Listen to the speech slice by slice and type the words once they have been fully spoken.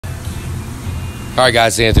All right,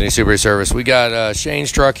 guys, Anthony Subaru Service. We got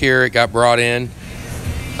Shane's truck here. It got brought in.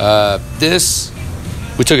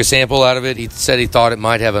 We took a sample out of it. He said he thought it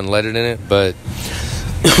might have unleaded in it, but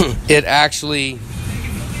it actually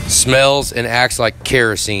smells and acts like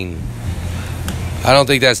kerosene. I don't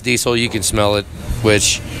think that's diesel. You can smell it,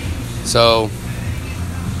 so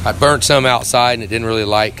I burnt some outside and it didn't really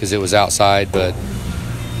light because it was outside, but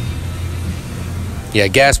yeah,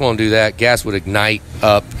 gas won't do that. Gas would ignite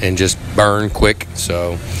up and just burn quick.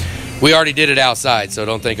 So we already did it outside, so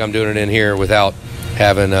don't think I'm doing it in here without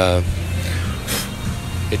having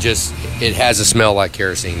it has a smell like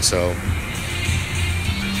kerosene. So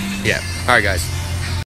yeah. All right, guys.